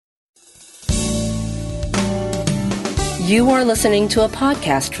You are listening to a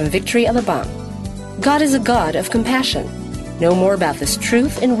podcast from Victory Alabang. God is a God of compassion. Know more about this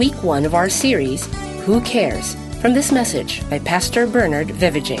truth in week 1 of our series, Who Cares? From this message by Pastor Bernard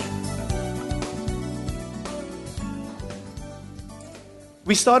Vevijay.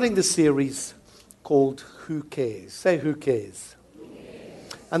 We're starting the series called Who Cares? Say, Who Cares?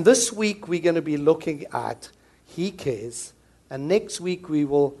 And this week we're going to be looking at He Cares. And next week we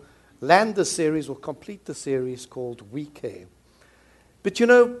will land the series or complete the series called We Care. But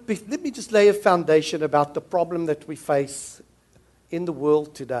let me just lay a foundation about the problem that we face in the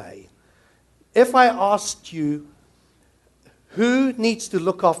world today. If I asked you, who needs to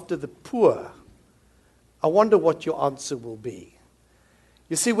look after the poor? I wonder what your answer will be.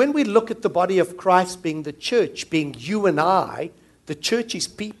 You see, when we look at the body of Christ being the church, being you and I, the church is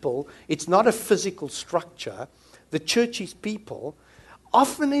people. It's not a physical structure. The church is people.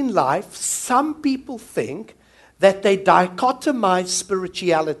 Often in life, some people think that they dichotomize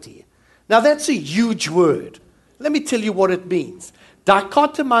spirituality. Now, that's a huge word. Let me tell you what it means.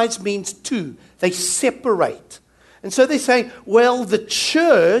 Dichotomize means two. They separate. And so they say, well, the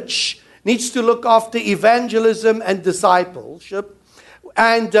church needs to look after evangelism and discipleship.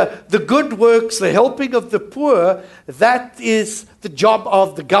 And the good works, the helping of the poor, that is the job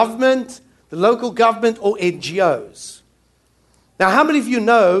of the government, the local government, or NGOs. Now, how many of you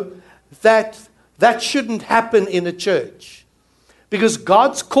know that that shouldn't happen in a church? Because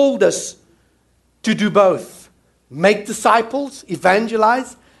God's called us to do both. Make disciples,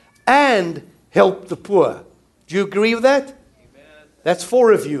 evangelize, and help the poor. Do you agree with that? Amen. That's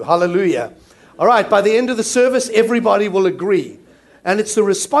 4 of you. Hallelujah. All right, by the end of the service, everybody will agree. And it's the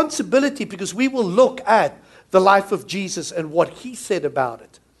responsibility, because we will look at the life of Jesus and what he said about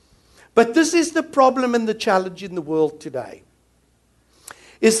it. But this is the problem and the challenge in the world today.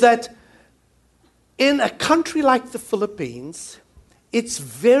 Is that in a country like the Philippines, it's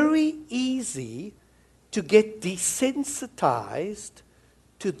very easy to get desensitized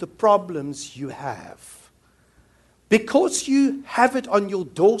to the problems you have. Because you have it on your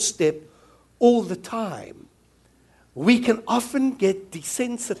doorstep all the time, we can often get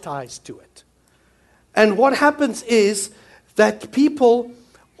desensitized to it. And what happens is that people,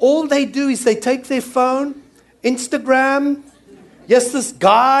 all they do is they take their phone, Instagram. Yes, this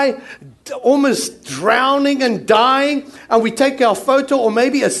guy almost drowning and dying, and we take our photo or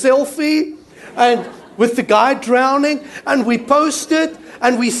maybe a selfie and with the guy drowning, and we post it,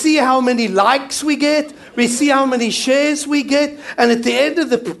 and we see how many likes we get, we see how many shares we get, and at the end of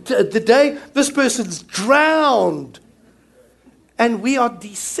the day, this person's drowned. And we are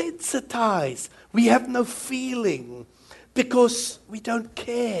desensitized. We have no feeling because we don't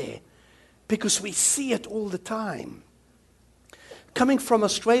care, because we see it all the time. Coming from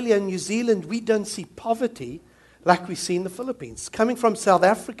Australia and New Zealand, we don't see poverty like we see in the Philippines. Coming from South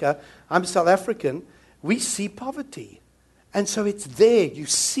Africa, I'm South African, we see poverty. And so it's there, you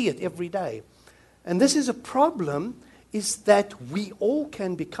see it every day. And this is a problem, is that we all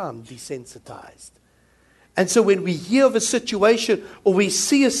can become desensitized. And so when we hear of a situation or we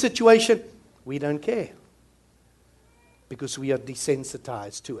see a situation, we don't care because we are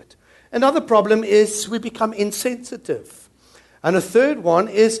desensitized to it. Another problem is we become insensitive. And a third one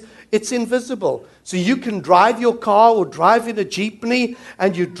is it's invisible. So you can drive your car or drive in a jeepney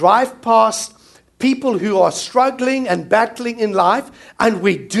and you drive past people who are struggling and battling in life, and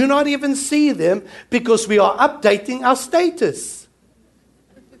we do not even see them because we are updating our status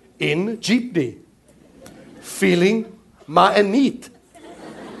in jeepney. Feeling neat.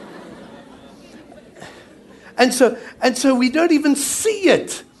 And so we don't even see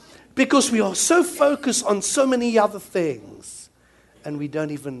it because we are so focused on so many other things and we don't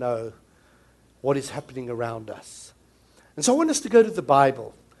even know what is happening around us. And so I want us to go to the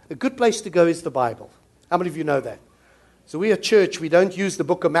Bible. A good place to go is the Bible. How many of you know that? So we are church. We don't use the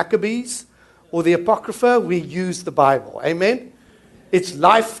book of Maccabees or the Apocrypha. We use the Bible. Amen? It's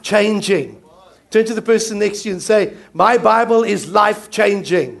life-changing. Turn to the person next to you and say, my Bible is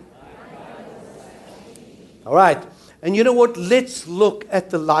life-changing. All right. And you know what? Let's look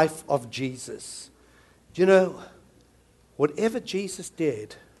at the life of Jesus. Do you know, whatever Jesus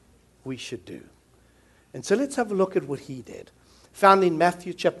did, we should do. And so let's have a look at what he did. Found in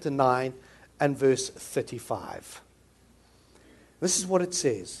Matthew chapter 9 and verse 35. This is what it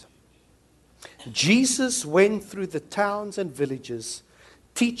says. Jesus went through the towns and villages,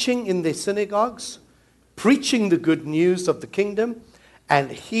 teaching in their synagogues, preaching the good news of the kingdom, and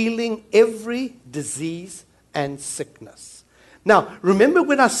healing every disease and sickness. Now, remember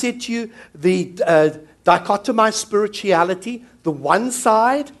when I said to you the dichotomized spirituality, the one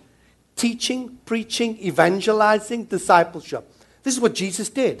side teaching, preaching, evangelizing, discipleship. This is what Jesus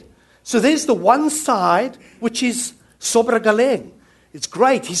did. So there's the one side, which is sobra galing. It's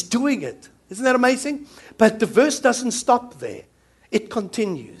great. He's doing it. Isn't that amazing? But the verse doesn't stop there. It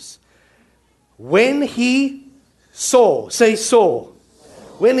continues. When he saw, say saw.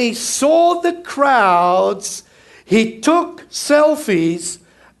 When he saw the crowds, he took selfies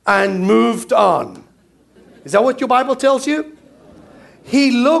and moved on. Is that what your Bible tells you?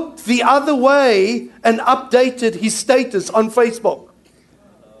 He looked the other way and updated his status on Facebook.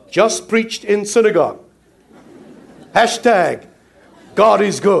 Just preached in synagogue. Hashtag, God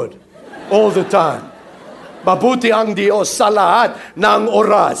is good. All the time. Mabuti ang Diyos sa lahat ng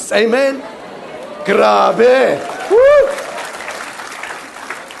oras. Amen? Grabe. Woo!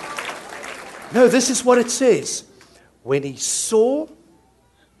 No, this is what it says. When he saw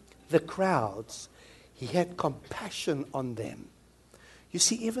the crowds, he had compassion on them. You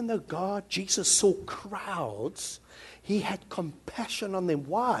see, even though Jesus saw crowds, he had compassion on them.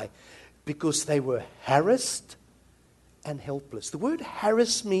 Why? Because they were harassed and helpless. The word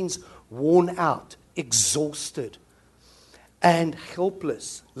harassed means worn out, exhausted, and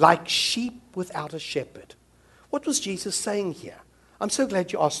helpless, like sheep without a shepherd. What was Jesus saying here? I'm so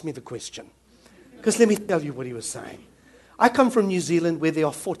glad you asked me the question. Because let me tell you what he was saying. I come from New Zealand where there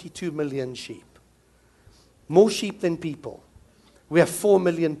are 42 million sheep. More sheep than people. We have 4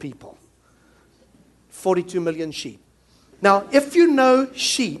 million people. 42 million sheep. Now, if you know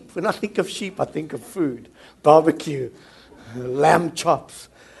sheep, when I think of sheep, I think of food. Barbecue, lamb chops.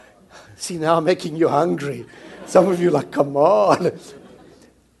 See, now I'm making you hungry. Some of you are like, come on.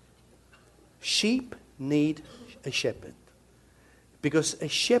 Sheep need a shepherd. Because a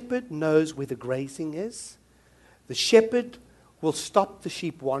shepherd knows where the grazing is. The shepherd will stop the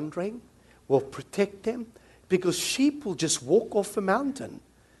sheep wandering, will protect them, because sheep will just walk off a mountain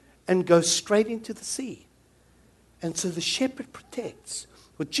and go straight into the sea. And so the shepherd protects.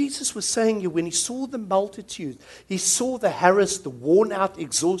 What Jesus was saying here, when he saw the multitude, he saw the harassed, the worn out,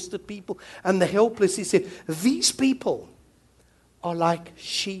 exhausted people, and the helpless, he said, these people are like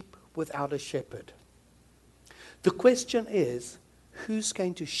sheep without a shepherd. The question is, who's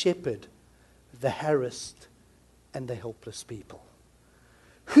going to shepherd the harassed and the helpless people?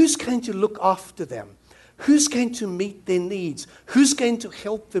 Who's going to look after them? Who's going to meet their needs? Who's going to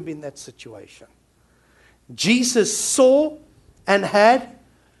help them in that situation? Jesus saw and had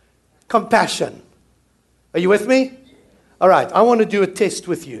compassion. Are you with me? All right, I want to do a test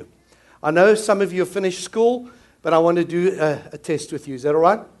with you. I know some of you have finished school, but I want to do a test with you. Is that all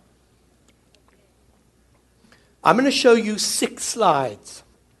right? I'm going to show you 6 slides.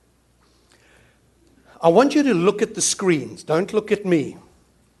 I want you to look at the screens. Don't look at me.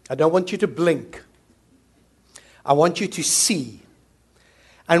 I don't want you to blink. I want you to see.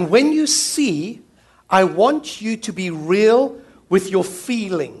 And when you see, I want you to be real with your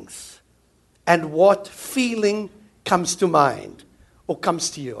feelings and what feeling comes to mind or comes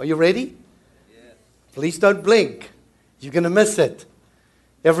to you. Are you ready? Yes. Please don't blink. You're going to miss it.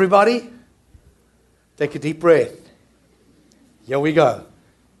 Everybody, take a deep breath. Here we go.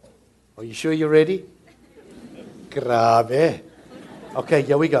 Are you sure you're ready? Grabe. Okay,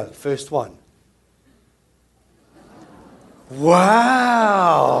 here we go. First one.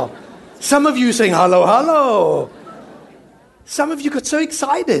 Wow. Some of you saying hello, hello. Some of you got so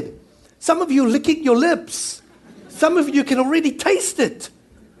excited. Some of you licking your lips. Some of you can already taste it.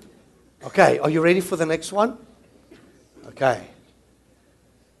 Okay, are you ready for the next one? Okay.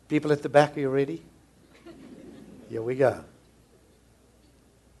 People at the back, are you ready? Here we go.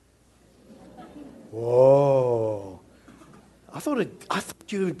 Whoa. I thought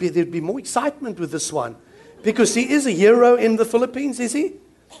there'd be more excitement with this one. Because he is a hero in the Philippines, is he?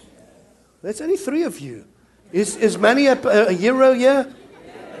 There's only 3 of you. Is Manny a hero here?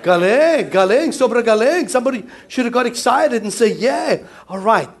 Galing, sobra galing. Somebody should have got excited and say, yeah. All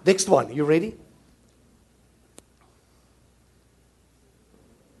right, next one. Are you ready?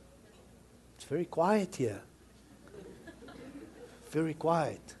 It's very quiet here. Very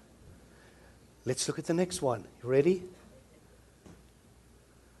quiet. Let's look at the next one. You ready?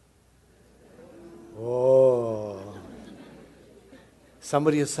 Oh.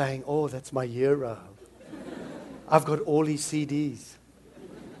 Somebody is saying, oh, that's my hero. I've got all his CDs.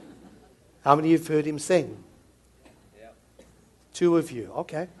 How many of you have heard him sing? Yeah. 2 of you.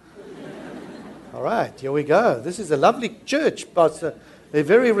 Okay. All right, here we go. This is a lovely church, Pastor. They're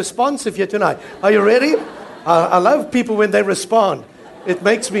very responsive here tonight. Are you ready? I love people when they respond. It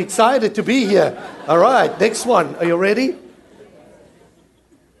makes me excited to be here. All right, next one. Are you ready?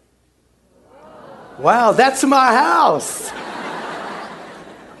 Wow, that's my house.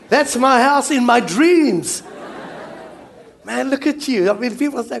 That's my house in my dreams. Man, look at you. I mean,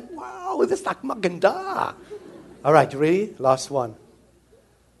 people are like, wow, this is like Maganda. All right, you ready? Last one.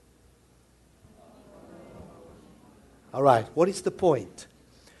 All right, what is the point?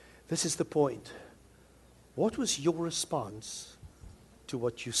 This is the point. What was your response to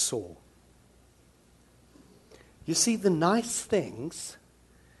what you saw? You see, the nice things,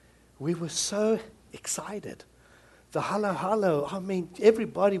 we were so excited. The hello, hello. I mean,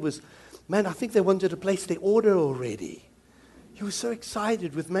 everybody was, man, I think they wanted to place their order already. You were so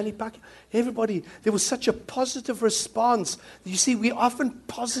excited with many packages. Everybody, there was such a positive response. You see,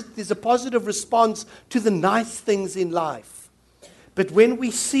 there's a positive response to the nice things in life. But when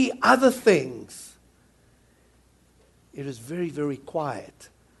we see other things, it is very, very quiet.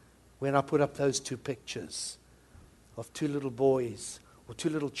 When I put up those two pictures of two little boys or two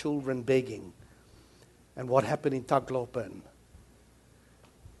little children begging, and what happened in Taglopen.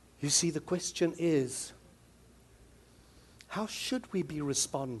 You see, the question is, how should we be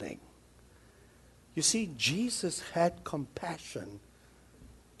responding? You see, Jesus had compassion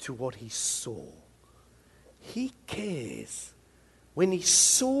to what he saw. He cares. When he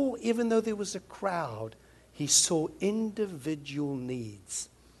saw, even though there was a crowd, he saw individual needs.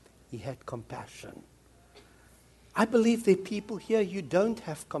 He had compassion. I believe there are people here who don't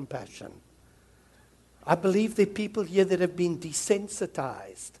have compassion. I believe there are people here that have been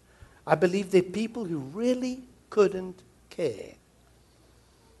desensitized. I believe there are people who really couldn't care.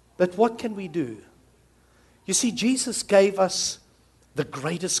 But what can we do? You see, Jesus gave us the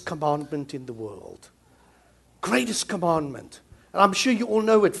greatest commandment in the world. Greatest commandment. And I'm sure you all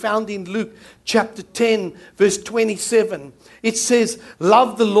know it, found in Luke chapter 10, verse 27. It says,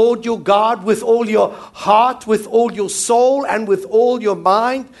 love the Lord your God with all your heart, with all your soul, and with all your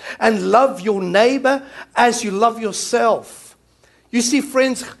mind, and love your neighbor as you love yourself. You see,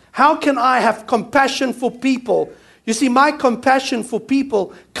 friends, how can I have compassion for people? You see, my compassion for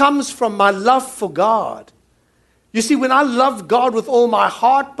people comes from my love for God. You see, when I love God with all my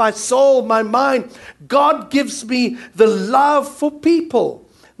heart, my soul, my mind, God gives me the love for people.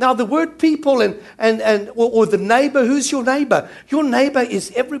 Now, the word people or the neighbor, who's your neighbor? Your neighbor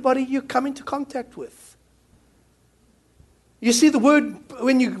is everybody you come into contact with. You see, the word,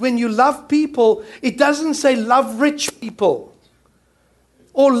 when you love people, it doesn't say love rich people,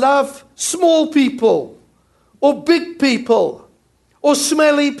 or love small people, or big people, or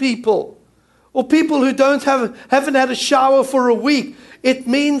smelly people, or people who haven't had a shower for a week. It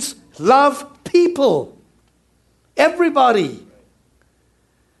means love people. Everybody.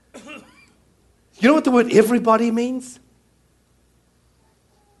 You know what the word everybody means?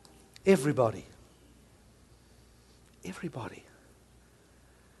 Everybody. Everybody.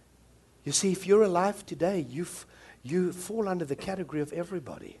 You see, if you're alive today, you fall under the category of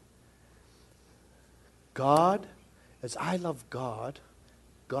everybody. God, as I love God,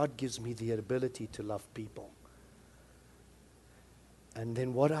 God gives me the ability to love people. And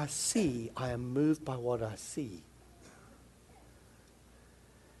then what I see, I am moved by what I see.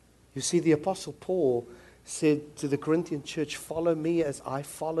 You see, the Apostle Paul said to the Corinthian church, follow me as I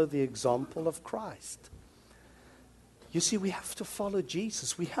follow the example of Christ. You see, we have to follow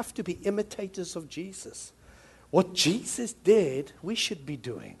Jesus. We have to be imitators of Jesus. What Jesus did, we should be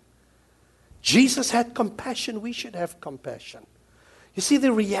doing. Jesus had compassion, we should have compassion. You see,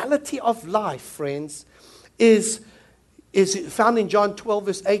 the reality of life, friends, is found in John 12,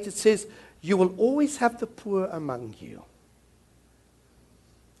 verse 8. It says, you will always have the poor among you.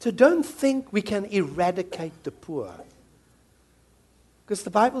 So don't think we can eradicate the poor. Because the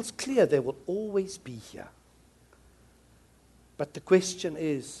Bible's clear, they will always be here. But the question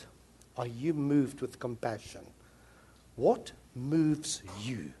is, are you moved with compassion? What moves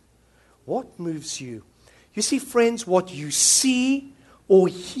you? What moves you? You see, friends, what you see or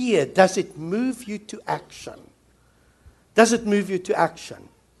hear, does it move you to action? Does it move you to action?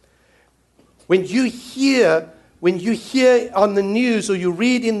 When you hear on the news or you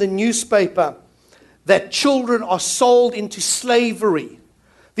read in the newspaper that children are sold into slavery,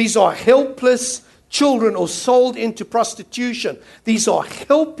 these are helpless children, or sold into prostitution. These are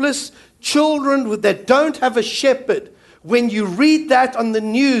helpless children that don't have a shepherd. When you read that on the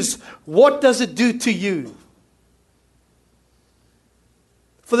news, what does it do to you?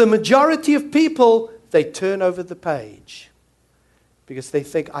 For the majority of people, they turn over the page because they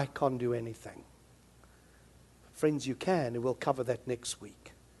think, I can't do anything. Friends, you can, and we'll cover that next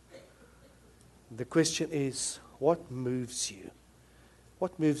week. The question is, what moves you?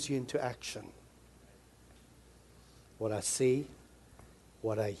 What moves you into action? What I see,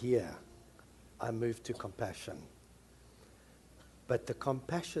 what I hear, I move to compassion. but the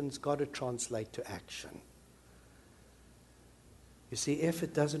compassion's got to translate to action. You see, if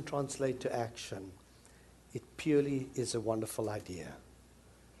it doesn't translate to action, it purely is a wonderful idea.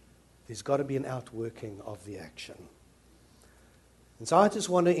 There's got to be an outworking of the action. And so I just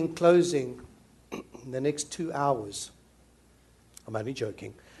want to, in closing, in the next 2 hours, I'm only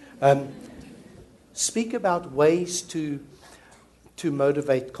joking, speak about ways to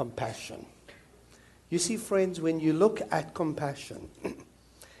motivate compassion. You see, friends, when you look at compassion,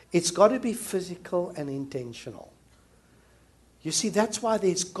 it's got to be physical and intentional. You see, that's why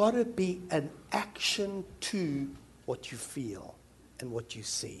there's got to be an action to what you feel and what you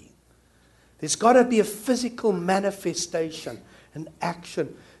see. There's got to be a physical manifestation, an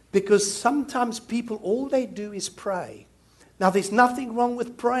action, because sometimes people, all they do is pray. Now, there's nothing wrong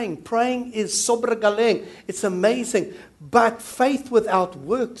with praying. Praying is sobregaleng. It's amazing. But faith without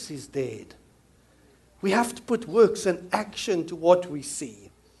works is dead. We have to put works and action to what we see.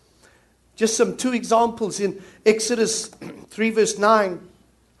 Just some 2 examples in Exodus 3 verse 9.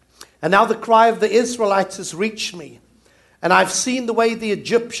 And now the cry of the Israelites has reached me. And I've seen the way the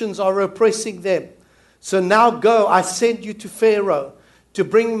Egyptians are oppressing them. So now go, I send you to Pharaoh to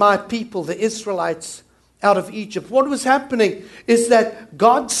bring my people, the Israelites, out of Egypt. What was happening is that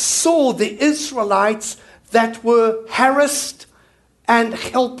God saw the Israelites that were harassed and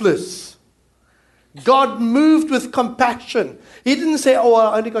helpless. God moved with compassion. He didn't say, oh,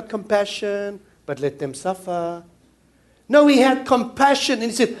 I only got compassion, but let them suffer. No, he had compassion and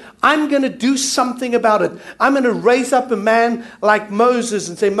he said, I'm going to do something about it. I'm going to raise up a man like Moses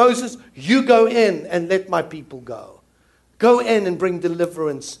and say, Moses, you go in and let my people go. Go in and bring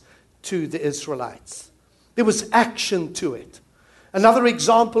deliverance to the Israelites. There was action to it. Another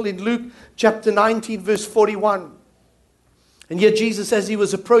example in Luke chapter 19, verse 41. And yet Jesus, as he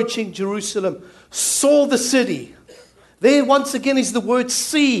was approaching Jerusalem, saw the city. There once again is the word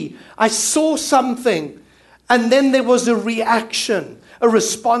see. I saw something. And then there was a reaction, a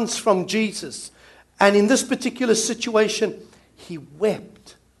response from Jesus. And in this particular situation, he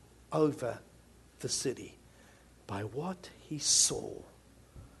wept over the city by what he saw.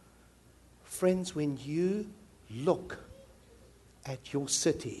 Friends, when you look at your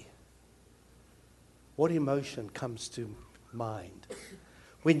city, what emotion comes to mind?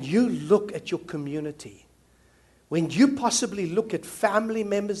 When you look at your community, when you possibly look at family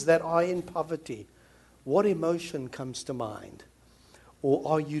members that are in poverty, what emotion comes to mind? Or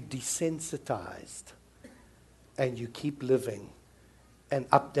are you desensitized and you keep living and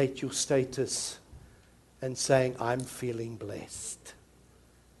update your status and saying, I'm feeling blessed?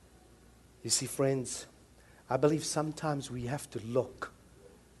 You see, friends, I believe sometimes we have to look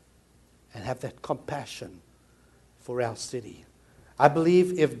and have that compassion for our city. I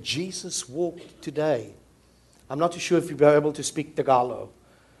believe if Jesus walked today, I'm not too sure if you'll be able to speak Tagalog,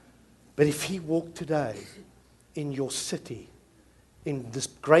 but if he walked today in your city, in this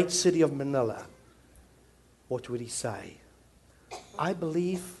great city of Manila, what would he say? I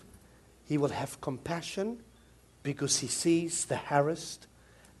believe he will have compassion because he sees the harassed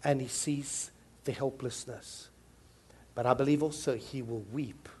and he sees the helplessness. But I believe also he will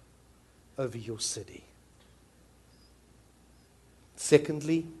weep over your city.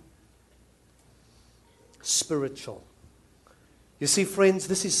 Secondly, spiritual. You see, friends,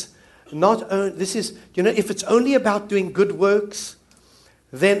 this is, if it's only about doing good works,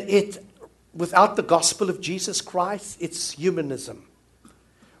 then without the gospel of Jesus Christ, it's humanism.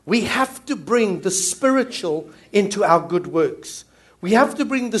 We have to bring the spiritual into our good works. We have to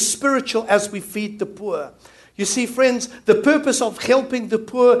bring the spiritual as we feed the poor. You see, friends, the purpose of helping the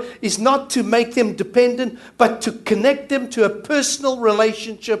poor is not to make them dependent, but to connect them to a personal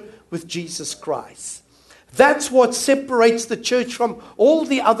relationship with Jesus Christ. That's what separates the church from all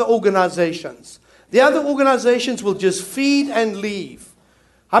the other organizations. The other organizations will just feed and leave.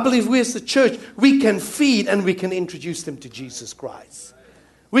 I believe we as the church, we can feed and we can introduce them to Jesus Christ.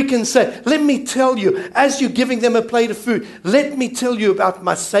 We can say, let me tell you, as you're giving them a plate of food, let me tell you about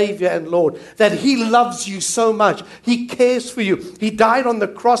my Savior and Lord, that He loves you so much. He cares for you. He died on the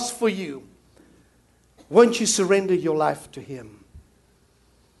cross for you. Won't you surrender your life to Him?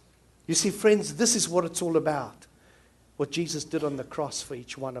 You see, friends, this is what it's all about. What Jesus did on the cross for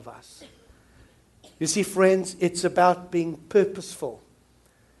each one of us. You see, friends, it's about being purposeful,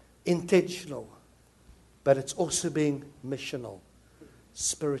 intentional, but it's also being missional,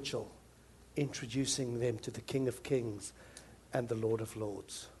 spiritual, introducing them to the King of Kings and the Lord of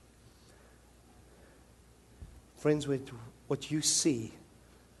Lords. Friends, what you see,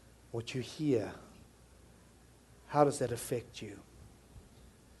 what you hear, how does that affect you?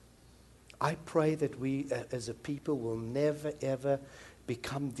 I pray that we as a people will never, ever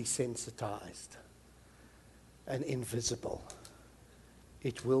become desensitized and invisible.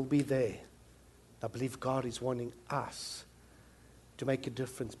 It will be there. I believe God is wanting us to make a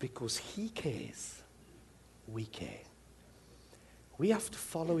difference because He cares. We care. We have to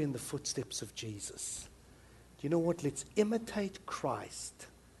follow in the footsteps of Jesus. Do you know what? Let's imitate Christ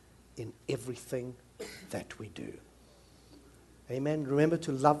in everything that we do. Amen. Remember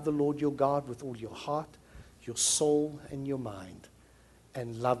to love the Lord your God with all your heart, your soul, and your mind.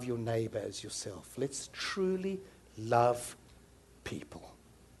 And love your neighbor as yourself. Let's truly love people.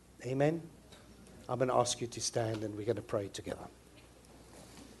 Amen. I'm going to ask you to stand and we're going to pray together.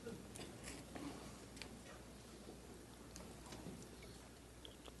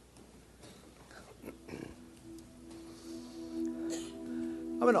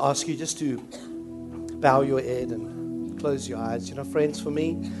 I'm going to ask you just to bow your head and close your eyes. You know, friends, for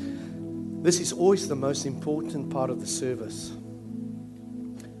me, this is always the most important part of the service.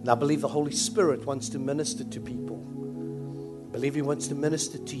 And I believe the Holy Spirit wants to minister to people. I believe He wants to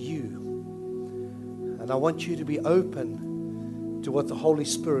minister to you. And I want you to be open to what the Holy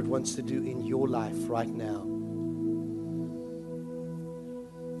Spirit wants to do in your life right now.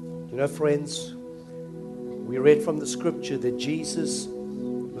 You know, friends, we read from the scripture that Jesus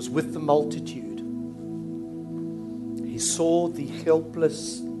was with the multitude. He saw the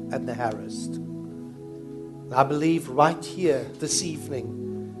helpless and the harassed. And I believe right here this evening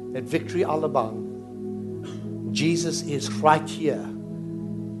at Victory Alabang, Jesus is right here.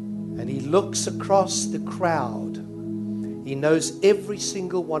 And He looks across the crowd. He knows every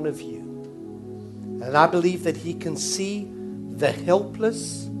single one of you. And I believe that He can see the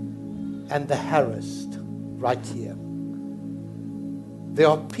helpless and the harassed right here. There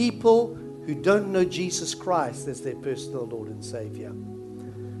are people who don't know Jesus Christ as their personal Lord and Savior.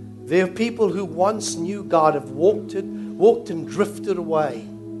 There are people who once knew God, have walked and drifted away.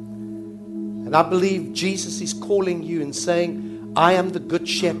 And I believe Jesus is calling you and saying, I am the good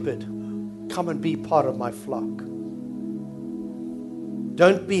shepherd. Come and be part of my flock.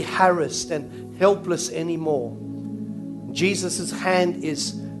 Don't be harassed and helpless anymore. Jesus' hand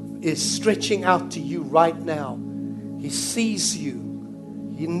is stretching out to you right now. He sees you.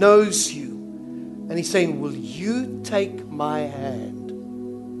 He knows you. And He's saying, will you take my hand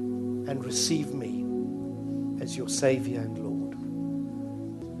and receive me as your Savior and Lord?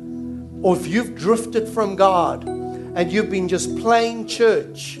 Or if you've drifted from God and you've been just playing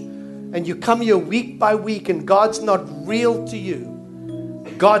church and you come here week by week and God's not real to you,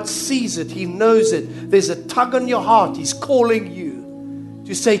 God sees it. He knows it. There's a tug on your heart. He's calling you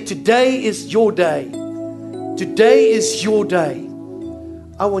to say, today is your day. Today is your day.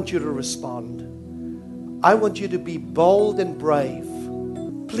 I want you to respond. I want you to be bold and brave.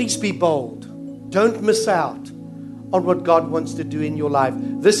 Please be bold. Don't miss out on what God wants to do in your life.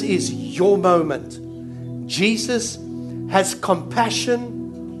 This is your moment. Jesus has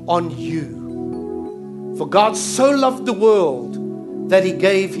compassion on you. For God so loved the world that He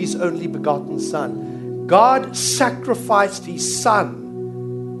gave His only begotten Son. God sacrificed His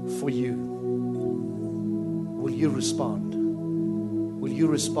Son for you. Will you respond? Will you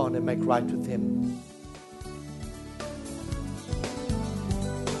respond and make right with Him?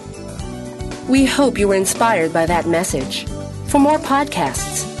 We hope you were inspired by that message. For more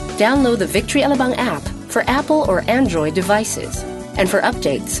podcasts, download the Victory Alabang app for Apple or Android devices. And for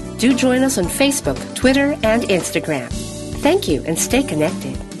updates, do join us on Facebook, Twitter, and Instagram. Thank you and stay connected.